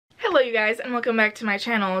Hello you guys, and welcome back to my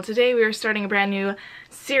channel. Today we are starting a brand new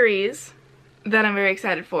series that I'm very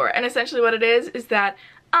excited for, and essentially what it is that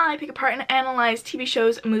I pick apart and analyze TV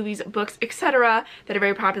shows, movies, books, etc. that are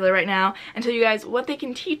very popular right now and tell you guys what they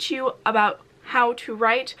can teach you about how to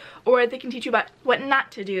write, or they can teach you about what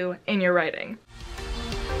not to do in your writing.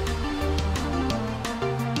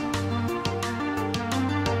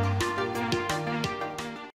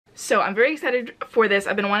 So I'm very excited for this.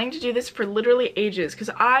 I've been wanting to do this for literally ages because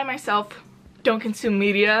I myself don't consume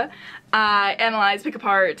media. I analyze, pick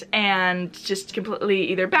apart, and just completely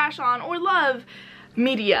either bash on or love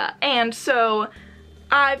media. And so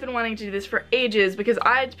I've been wanting to do this for ages because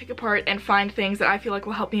I had to pick apart and find things that I feel like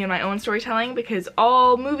will help me in my own storytelling, because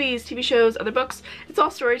all movies, TV shows, other books, it's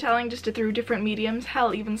all storytelling just through different mediums.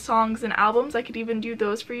 Hell, even songs and albums, I could even do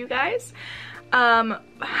those for you guys.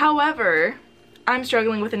 However, I'm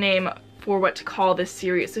struggling with a name for what to call this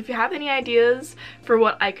series. So if you have any ideas for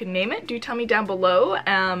what I could name it, do tell me down below,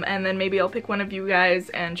 and then maybe I'll pick one of you guys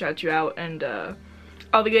and shout you out and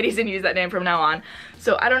all the goodies and use that name from now on.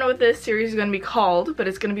 So I don't know what this series is going to be called, but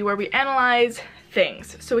it's going to be where we analyze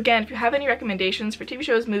things. So again, if you have any recommendations for TV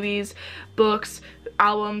shows, movies, books,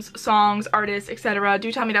 albums, songs, artists, etc.,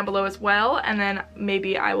 do tell me down below as well, and then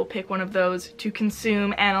maybe I will pick one of those to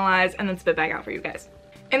consume, analyze, and then spit back out for you guys.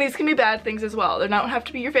 And these can be bad things as well. They don't have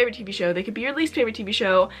to be your favorite TV show. They could be your least favorite TV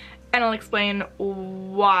show, and I'll explain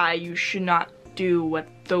why you should not do what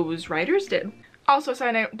those writers did. Also,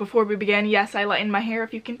 side note before we begin, yes, I lightened my hair.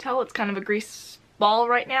 If you can tell, it's kind of a grease ball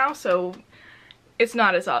right now, so it's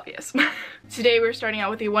not as obvious. Today we're starting out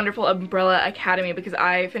with the wonderful Umbrella Academy because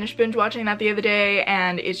I finished binge watching that the other day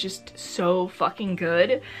and it's just so fucking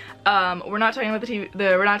good. We're not talking about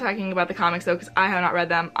we're not talking about the comics though, because I have not read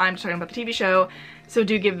them. I'm just talking about the TV show. So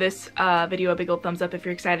do give this video a big old thumbs up if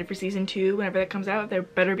you're excited for season 2 whenever that comes out. There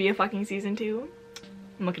better be a fucking season 2.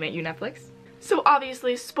 I'm looking at you, Netflix. So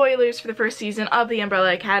obviously, spoilers for the first season of the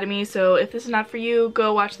Umbrella Academy, so if this is not for you,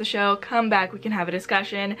 go watch the show, come back, we can have a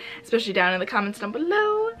discussion, especially down in the comments down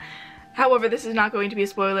below. However, this is not going to be a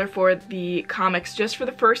spoiler for the comics, just for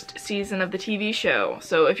the first season of the TV show.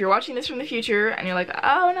 So if you're watching this from the future and you're like,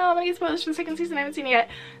 oh no, I'm gonna get spoilers for the second season, I haven't seen it yet.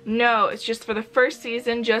 No, it's just for the first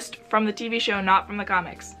season, just from the TV show, not from the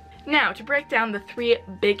comics. Now, to break down the 3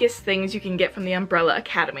 biggest things you can get from the Umbrella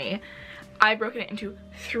Academy, I've broken it into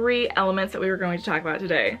 3 elements that we were going to talk about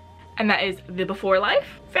today. And that is the before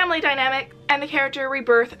life, family dynamic, and the character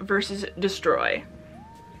rebirth versus destroy.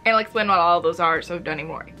 And I'll explain what all of those are, so don't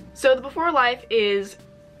even worry. So the before life is,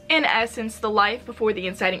 in essence, the life before the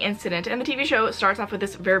inciting incident, and the TV show starts off with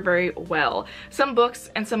this very, very well. Some books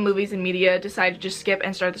and some movies and media decide to just skip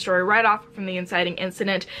and start the story right off from the inciting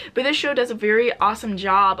incident, but this show does a very awesome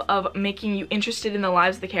job of making you interested in the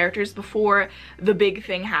lives of the characters before the big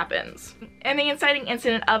thing happens. And the inciting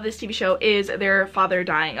incident of this TV show is their father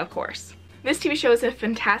dying, of course. This TV show is a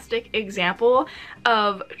fantastic example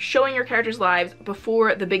of showing your characters' lives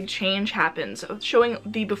before the big change happens, showing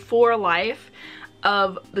the before life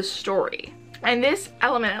of the story. And this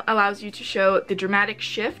element allows you to show the dramatic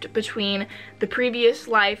shift between the previous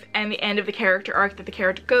life and the end of the character arc that the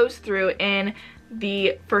character goes through in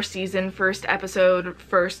the first season, first episode,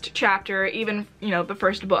 first chapter, even, you know, the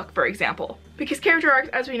first book, for example. Because character arc,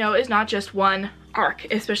 as we know, is not just one arc,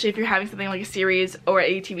 especially if you're having something like a series or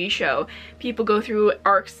a TV show. People go through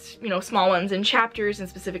arcs, you know, small ones in chapters and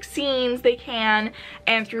specific scenes they can,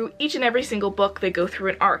 and through each and every single book they go through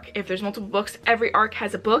an arc. If there's multiple books, every arc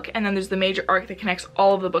has a book, and then there's the major arc that connects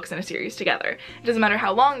all of the books in a series together. It doesn't matter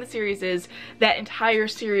how long the series is, that entire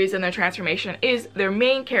series and their transformation is their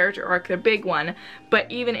main character arc, their big one,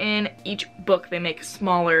 but even in each book they make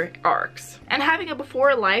smaller arcs. And having a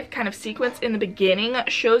before life kind of sequence in the beginning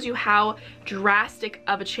shows you how drastic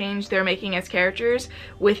of a change they're making as characters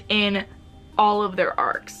within all of their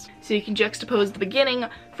arcs. So you can juxtapose the beginning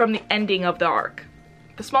from the ending of the arc,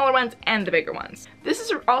 the smaller ones and the bigger ones. This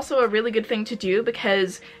is also a really good thing to do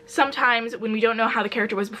because sometimes when we don't know how the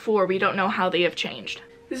character was before, we don't know how they have changed.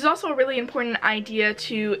 This is also a really important idea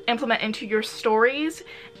to implement into your stories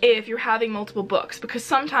if you're having multiple books, because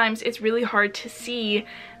sometimes it's really hard to see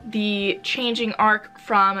the changing arc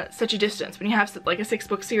from such a distance. When you have like a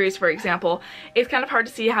 6-book series, for example, it's kind of hard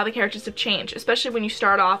to see how the characters have changed, especially when you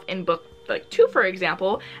start off in book like 2, for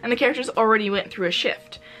example, and the characters already went through a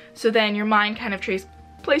shift. So then your mind kind of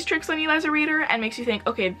plays tricks on you as a reader and makes you think,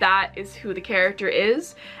 okay, that is who the character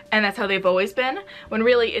is and that's how they've always been, when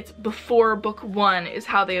really it's before book 1 is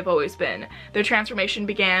how they have always been. Their transformation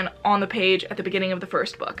began on the page at the beginning of the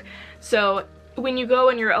first book. So when you go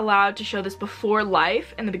and you're allowed to show this before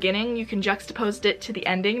life in the beginning, you can juxtapose it to the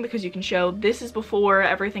ending, because you can show this is before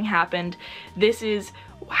everything happened, this is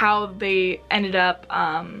how they ended up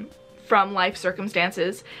from life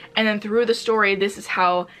circumstances, and then through the story, this is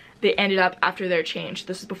how they ended up after their change.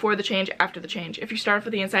 This is before the change, after the change. If you start off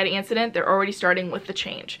with the inciting incident, they're already starting with the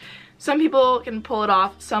change. Some people can pull it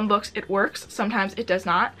off, some books it works, sometimes it does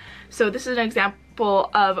not. So this is an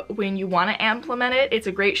example of when you want to implement it. It's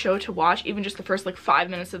a great show to watch. Even just the first like 5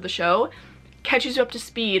 minutes of the show catches you up to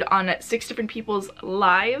speed on 6 different people's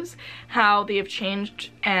lives, how they have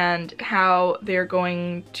changed, and how they're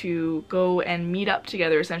going to go and meet up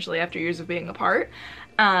together essentially after years of being apart.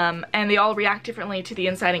 And they all react differently to the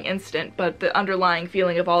inciting incident, but the underlying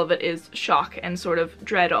feeling of all of it is shock and sort of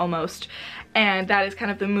dread almost. And that is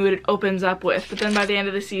kind of the mood it opens up with. But then by the end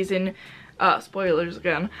of the season, spoilers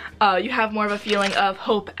again, you have more of a feeling of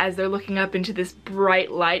hope as they're looking up into this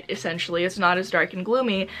bright light, essentially. It's not as dark and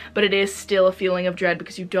gloomy, but it is still a feeling of dread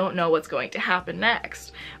because you don't know what's going to happen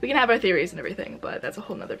next. We can have our theories and everything, but that's a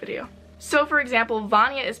whole nother video. So for example,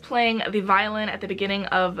 Vanya is playing the violin at the beginning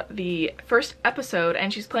of the first episode,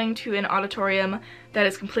 and she's playing to an auditorium that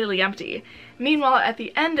is completely empty. Meanwhile, at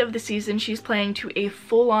the end of the season, she's playing to a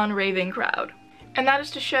full-on raving crowd. And that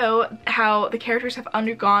is to show how the characters have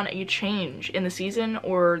undergone a change in the season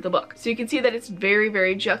or the book. So you can see that it's very,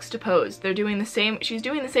 very juxtaposed. They're doing the same, she's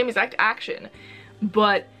doing the same exact action,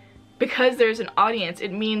 but because there's an audience,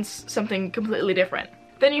 it means something completely different.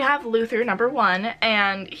 Then you have Luther, number 1,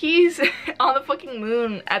 and he's on the fucking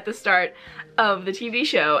moon at the start of the TV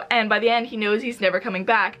show, and by the end he knows he's never coming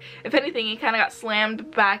back. If anything, he kind of got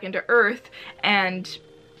slammed back into Earth and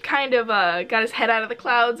kind of got his head out of the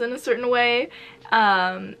clouds in a certain way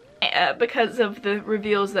because of the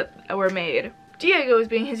reveals that were made. Diego is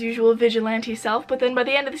being his usual vigilante self, but then by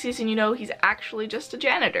the end of the season you know he's actually just a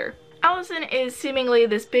janitor. Allison is seemingly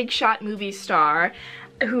this big shot movie star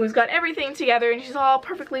who's got everything together, and she's all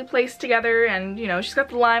perfectly placed together, and you know, she's got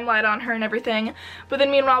the limelight on her and everything, but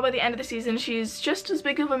then meanwhile by the end of the season she's just as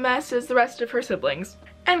big of a mess as the rest of her siblings.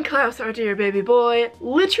 And Klaus, our dear baby boy,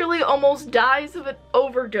 literally almost dies of an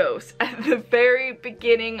overdose at the very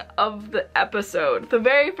beginning of the episode. The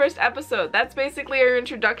very first episode, that's basically our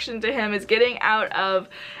introduction to him, is getting out of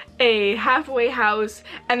a halfway house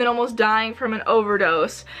and then almost dying from an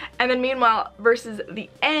overdose. And then meanwhile, versus the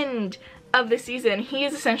end of the season, he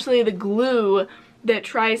is essentially the glue that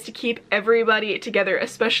tries to keep everybody together,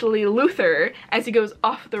 especially Luther, as he goes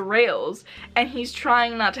off the rails, and he's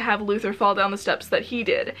trying not to have Luther fall down the steps that he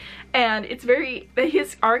did. And it's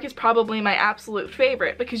his arc is probably my absolute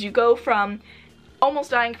favorite, because you go from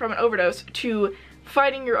almost dying from an overdose to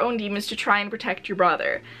fighting your own demons to try and protect your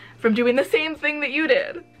brother from doing the same thing that you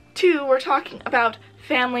did. 2, we're talking about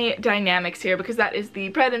family dynamics here, because that is the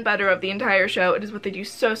bread and butter of the entire show. It is what they do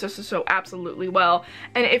so absolutely well,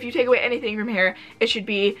 and if you take away anything from here, it should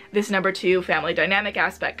be this number 2 family dynamic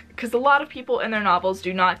aspect, because a lot of people in their novels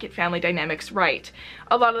do not get family dynamics right.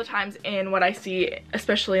 A lot of the times in what I see,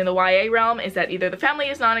 especially in the YA realm, is that either the family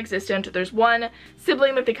is non-existent, there's one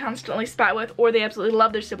sibling that they constantly spat with, or they absolutely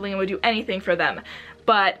love their sibling and would do anything for them,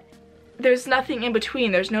 but there's nothing in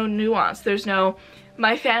between. There's no nuance. There's no,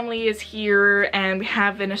 my family is here and we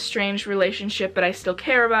have an estranged relationship but I still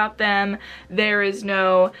care about them. There is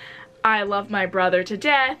no, I love my brother to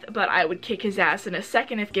death but I would kick his ass in a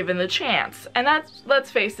second if given the chance. And that's,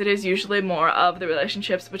 let's face it, is usually more of the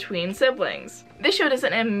relationships between siblings. This show does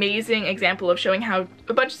an amazing example of showing how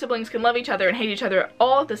a bunch of siblings can love each other and hate each other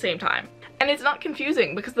all at the same time. And it's not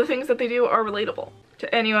confusing because the things that they do are relatable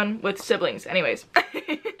to anyone with siblings. Anyways.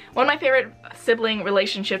 One of my favorite sibling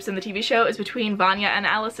relationships in the TV show is between Vanya and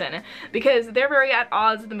Allison, because they're very at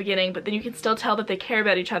odds in the beginning, but then you can still tell that they care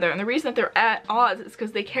about each other, and the reason that they're at odds is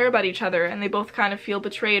because they care about each other and they both kind of feel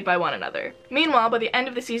betrayed by one another. Meanwhile, by the end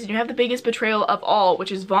of the season, you have the biggest betrayal of all,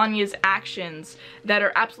 which is Vanya's actions that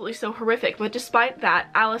are absolutely so horrific, but despite that,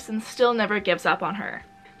 Allison still never gives up on her.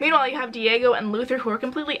 Meanwhile, you have Diego and Luther, who are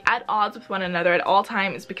completely at odds with one another at all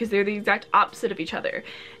times because they're the exact opposite of each other.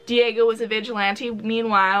 Diego is a vigilante,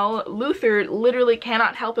 meanwhile, Luther literally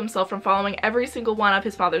cannot help himself from following every single one of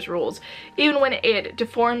his father's rules, even when it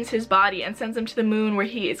deforms his body and sends him to the moon where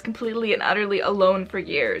he is completely and utterly alone for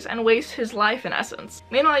years and wastes his life in essence.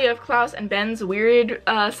 Meanwhile, you have Klaus and Ben's weird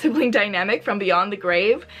sibling dynamic from beyond the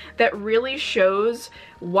grave that really shows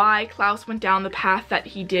why Klaus went down the path that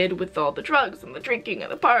he did with all the drugs and the drinking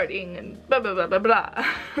and the partying and blah blah blah blah blah.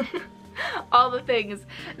 All the things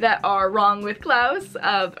that are wrong with Klaus,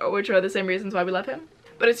 which are the same reasons why we love him.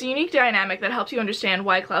 But it's a unique dynamic that helps you understand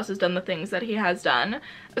why Klaus has done the things that he has done,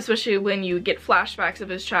 especially when you get flashbacks of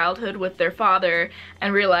his childhood with their father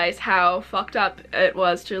and realize how fucked up it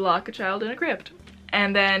was to lock a child in a crypt.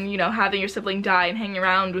 And then, you know, having your sibling die and hang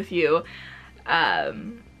around with you,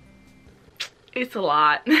 It's a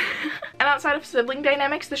lot. And outside of sibling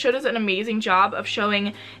dynamics, the show does an amazing job of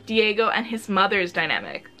showing Diego and his mother's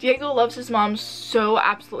dynamic. Diego loves his mom so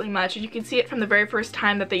absolutely much, and you can see it from the very first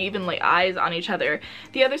time that they even lay eyes on each other.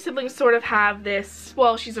 The other siblings sort of have this,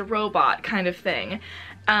 well, she's a robot kind of thing.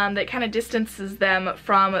 That kind of distances them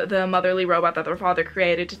from the motherly robot that their father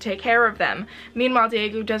created to take care of them. Meanwhile,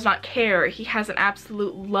 Diego does not care. He has an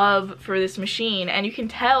absolute love for this machine, and you can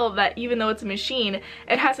tell that even though it's a machine,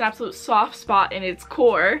 it has an absolute soft spot in its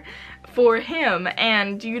core for him,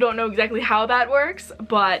 and you don't know exactly how that works,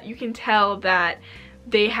 but you can tell that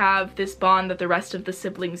they have this bond that the rest of the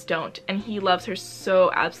siblings don't, and he loves her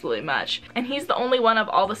so absolutely much. And he's the only one of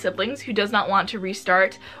all the siblings who does not want to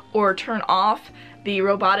restart or turn off the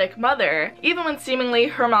robotic mother, even when seemingly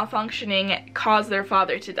her malfunctioning caused their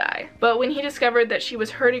father to die. But when he discovered that she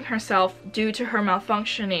was hurting herself due to her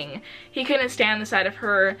malfunctioning, he couldn't stand the sight of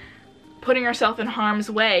her putting herself in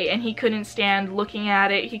harm's way, and he couldn't stand looking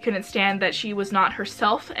at it. He couldn't stand that she was not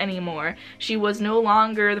herself anymore. She was no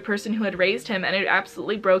longer the person who had raised him, and it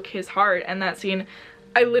absolutely broke his heart. And that scene,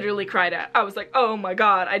 I literally cried at. I was like, oh my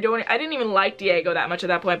god, I didn't even like Diego that much at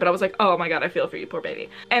that point, but I was like, oh my god, I feel for you, poor baby.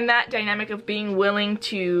 And that dynamic of being willing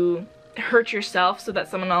to hurt yourself so that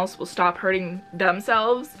someone else will stop hurting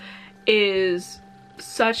themselves is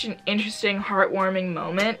such an interesting, heartwarming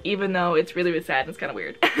moment, even though it's really, really sad and it's kind of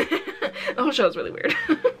weird. The whole show is really weird.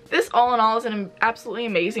 This all in all is an absolutely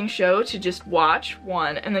amazing show to just watch,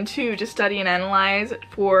 one, and then two, to study and analyze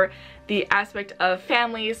for the aspect of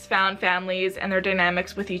families, found families, and their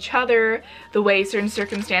dynamics with each other, the way certain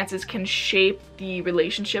circumstances can shape the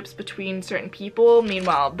relationships between certain people.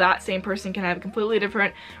 Meanwhile, that same person can have a completely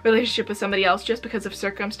different relationship with somebody else just because of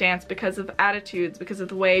circumstance, because of attitudes, because of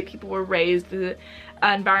the way people were raised, the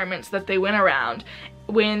environments that they went around.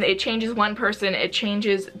 When it changes one person, it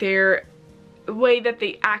changes their way that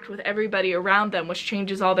they act with everybody around them, which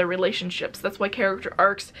changes all their relationships. That's why character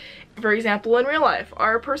arcs, for example, in real life,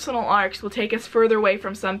 our personal arcs will take us further away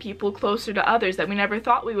from some people, closer to others that we never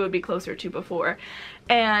thought we would be closer to before.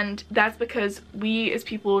 And that's because we as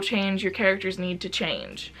people change, your characters need to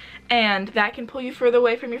change. And that can pull you further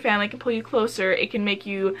away from your family, it can pull you closer, it can make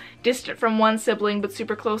you distant from one sibling but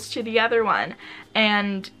super close to the other one.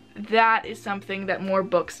 And that is something that more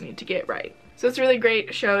books need to get right. So it's a really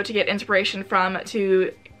great show to get inspiration from,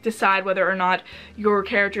 to decide whether or not your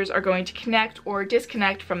characters are going to connect or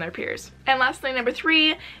disconnect from their peers. And lastly, number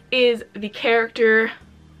 3 is the character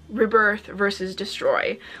rebirth versus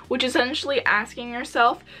destroy, which is essentially asking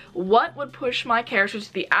yourself, what would push my characters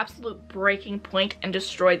to the absolute breaking point and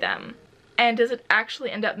destroy them? And does it actually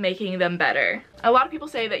end up making them better? A lot of people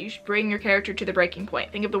say that you should bring your character to the breaking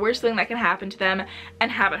point. Think of the worst thing that can happen to them and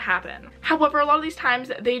have it happen. However, a lot of these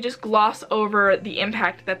times they just gloss over the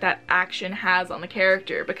impact that that action has on the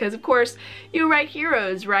character, because of course you write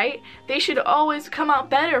heroes, right? They should always come out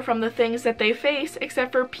better from the things that they face,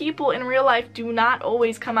 except for people in real life do not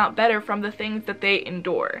always come out better from the things that they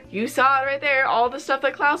endure. You saw it right there. All the stuff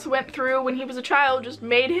that Klaus went through when he was a child just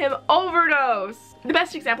made him overdose. The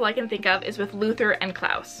best example I can think of is with Luther and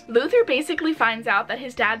Klaus. Luther basically finds out that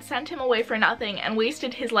his dad sent him away for nothing and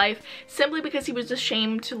wasted his life simply because he was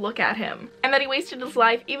ashamed to look at him. And that he wasted his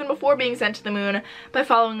life even before being sent to the moon by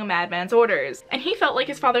following a madman's orders. And he felt like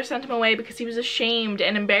his father sent him away because he was ashamed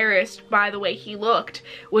and embarrassed by the way he looked,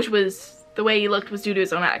 which was the way he looked was due to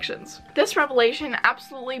his own actions. This revelation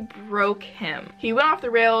absolutely broke him. He went off the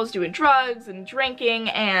rails doing drugs and drinking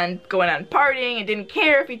and going out and partying and didn't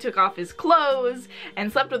care if he took off his clothes and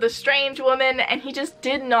slept with a strange woman, and he just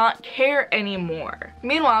did not care anymore.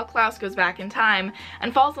 Meanwhile, Klaus goes back in time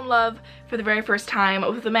and falls in love for the very first time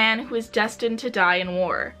with a man who is destined to die in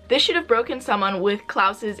war. This should have broken someone with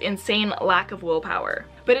Klaus's insane lack of willpower.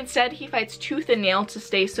 But instead, he fights tooth and nail to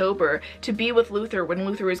stay sober, to be with Luther when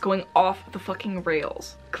Luther is going off the fucking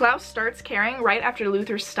rails. Klaus starts caring right after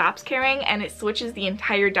Luther stops caring, and it switches the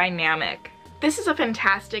entire dynamic. This is a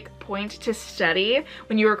fantastic point to study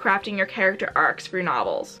when you are crafting your character arcs for your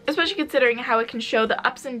novels, especially considering how it can show the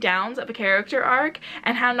ups and downs of a character arc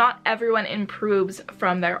and how not everyone improves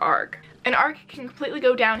from their arc. An arc can completely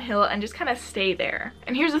go downhill and just kind of stay there.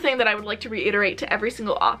 And here's the thing that I would like to reiterate to every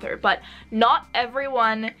single author, but not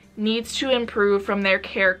everyone needs to improve from their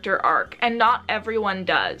character arc, and not everyone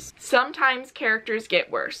does. Sometimes characters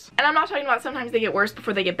get worse. And I'm not talking about sometimes they get worse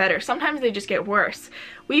before they get better. Sometimes they just get worse.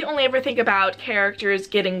 We only ever think about characters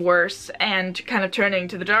getting worse and kind of turning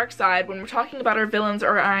to the dark side when we're talking about our villains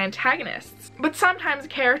or our antagonists. But sometimes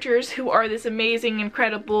characters who are this amazing,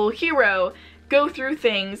 incredible hero go through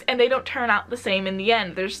things and they don't turn out the same in the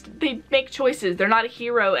end. They make choices. They're not a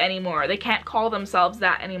hero anymore. They can't call themselves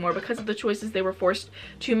that anymore because of the choices they were forced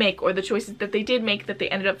to make, or the choices that they did make that they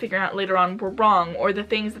ended up figuring out later on were wrong, or the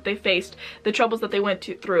things that they faced, the troubles that they went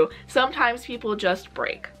through. Sometimes people just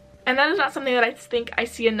break. And that is not something that I think I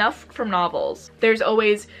see enough from novels. There's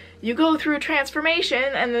always, you go through a transformation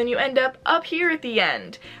and then you end up here at the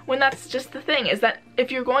end. When that's just the thing, is that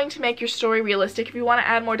if you're going to make your story realistic, if you want to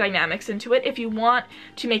add more dynamics into it, if you want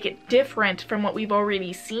to make it different from what we've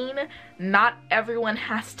already seen, not everyone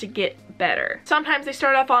has to get better. Sometimes they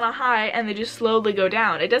start off on a high and they just slowly go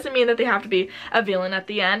down. It doesn't mean that they have to be a villain at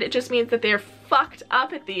the end. It just means that they're fucked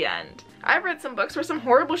up at the end. I've read some books where some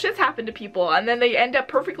horrible shits happen to people and then they end up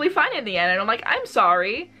perfectly fine in the end, and I'm like, I'm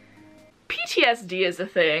sorry. PTSD is a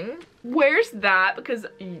thing. Where's that? Because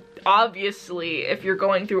obviously if you're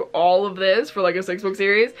going through all of this for like a 6-book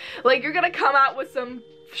series, like you're gonna come out with some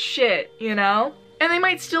shit, you know? And they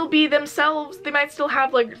might still be themselves, they might still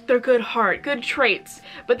have like their good heart, good traits,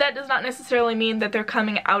 but that does not necessarily mean that they're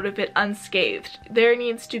coming out of it unscathed. There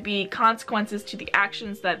needs to be consequences to the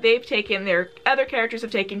actions that they've taken, their other characters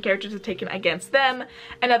have taken against them,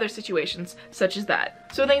 and other situations such as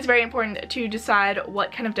that. So I think it's very important to decide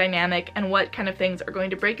what kind of dynamic and what kind of things are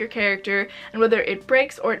going to break your character, and whether it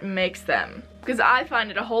breaks or it makes them. Because I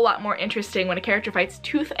find it a whole lot more interesting when a character fights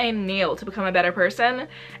tooth and nail to become a better person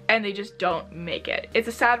and they just don't make it. It's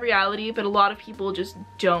a sad reality, but a lot of people just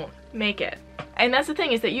don't make it. And that's the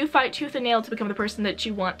thing, is that you fight tooth and nail to become the person that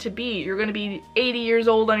you want to be. You're going to be 80 years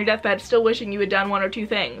old on your deathbed still wishing you had done 1 or 2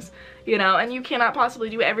 things, you know, and you cannot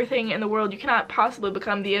possibly do everything in the world. You cannot possibly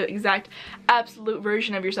become the exact absolute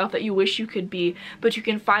version of yourself that you wish you could be, but you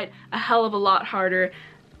can fight a hell of a lot harder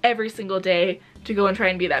every single day to go and try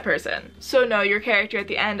and be that person. So no, your character at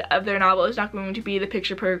the end of their novel is not going to be the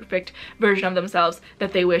picture perfect version of themselves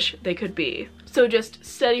that they wish they could be. So just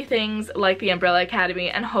study things like the Umbrella Academy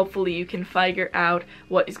and hopefully you can figure out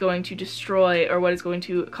what is going to destroy or what is going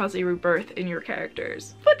to cause a rebirth in your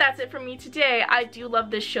characters. But that's it from me today. I do love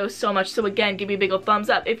this show so much, so again, give me a big old thumbs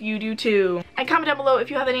up if you do too. And comment down below if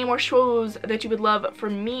you have any more shows that you would love for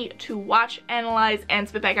me to watch, analyze, and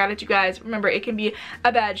spit back out at you guys. Remember, it can be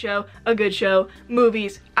a bad show, a good show,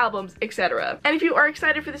 movies, albums, etc. And if you are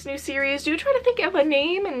excited for this new series, do try to think of a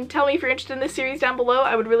name and tell me if you're interested in this series down below.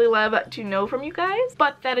 I would really love to know from you guys.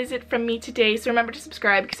 But that is it from me today, so remember to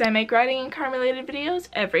subscribe because I make writing and crime related videos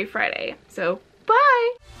every Friday. So,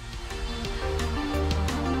 bye!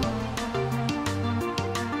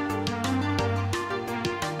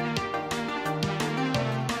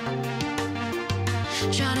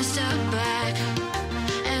 Trying to step back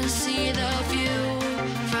and see the view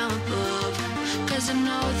from above, 'cause I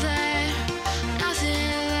know that